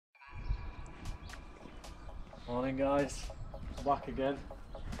Morning guys, I'm back again.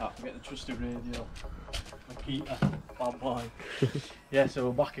 Can't forget the trusted radio. Makita, bad boy. Yeah, so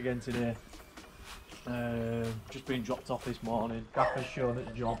we're back again today. Just been dropped off this morning. Gaffer's shown at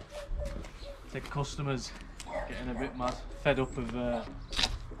the job. The customers getting a bit mad, fed up of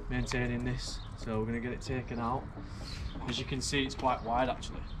maintaining this, so we're going to get it taken out. As you can see, it's quite wide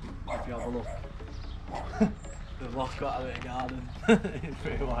actually, if you have a look. They've lost quite a bit of garden. It's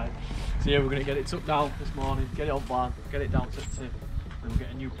pretty wide. So yeah, we're going to get it took down this morning, get it on van, get it down to the tip, and we'll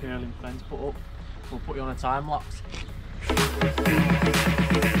get a new paling fence put up. We'll put you on a time lapse.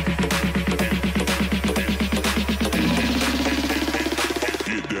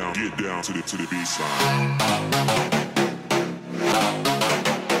 Get down to the B-side.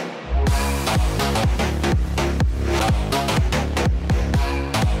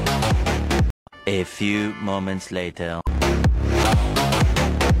 A few moments later.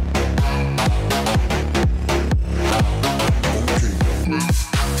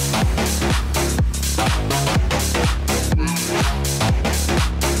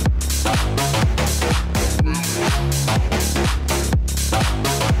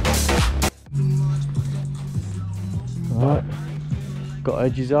 Alright, got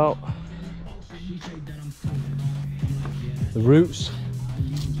edges out. The roots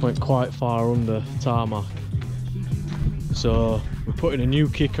went quite far under tarmac, so we're putting a new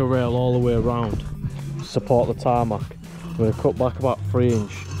kicker rail all the way around to support the tarmac. We're going to cut back about 3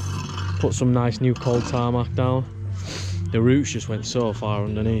 inch, put some nice new cold tarmac down. The roots just went so far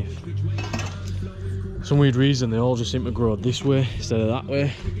underneath. For some weird reason they all just seem to grow this way instead of that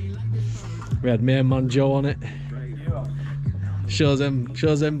way. We had main man Joe on it. Shows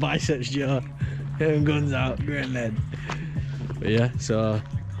them biceps, Joe. Them guns out, great lead. But yeah, so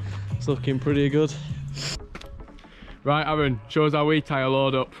it's looking pretty good. Right, Aaron, show us how we tie a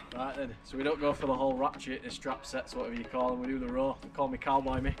load up. Right then, so we don't go for the whole ratchet, the strap sets, whatever you call them. We do the row. They call me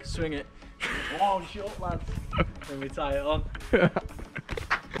Cowboy Mick. Swing it. Oh, short lads. Then we tie it on.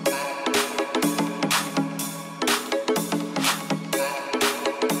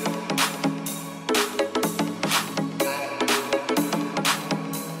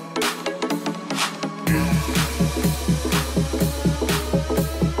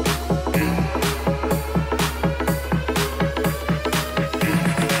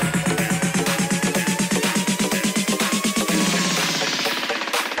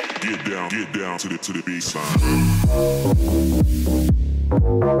 Get down to the B-side.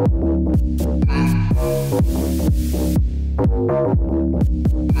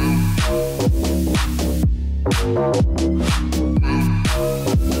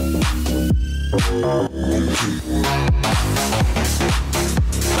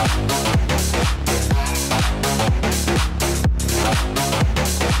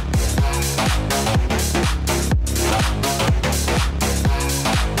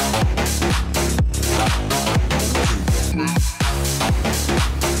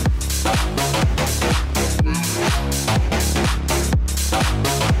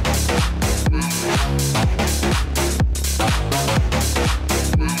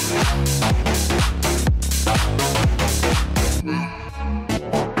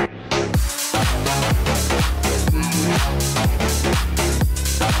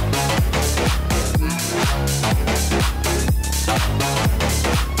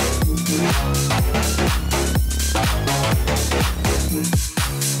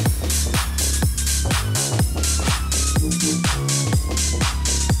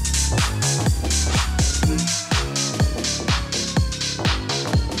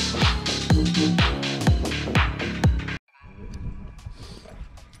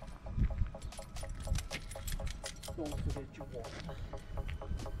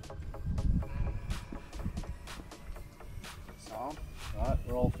 Right,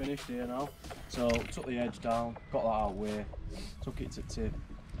 we're all finished here now. So took the edge down, got that out way, took it to tip,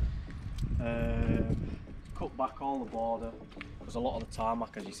 cut back all the border because a lot of the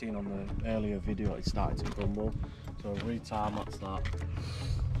tarmac, as you've seen on the earlier video, it started to crumble. So re-tarmac's that.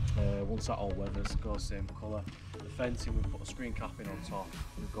 Once that all weathers, goes same colour. The fencing, we've put a screen capping on top.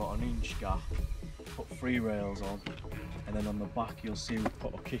 We've got an inch gap, put 3 rails on, and then on the back you'll see we've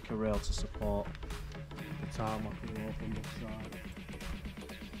put a kicker rail to support the tarmac from this side.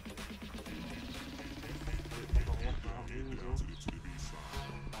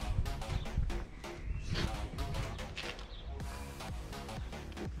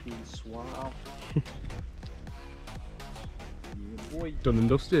 Wow. Yeah, boy. Done and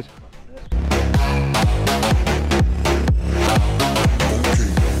dusted.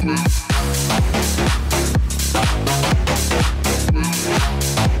 Okay.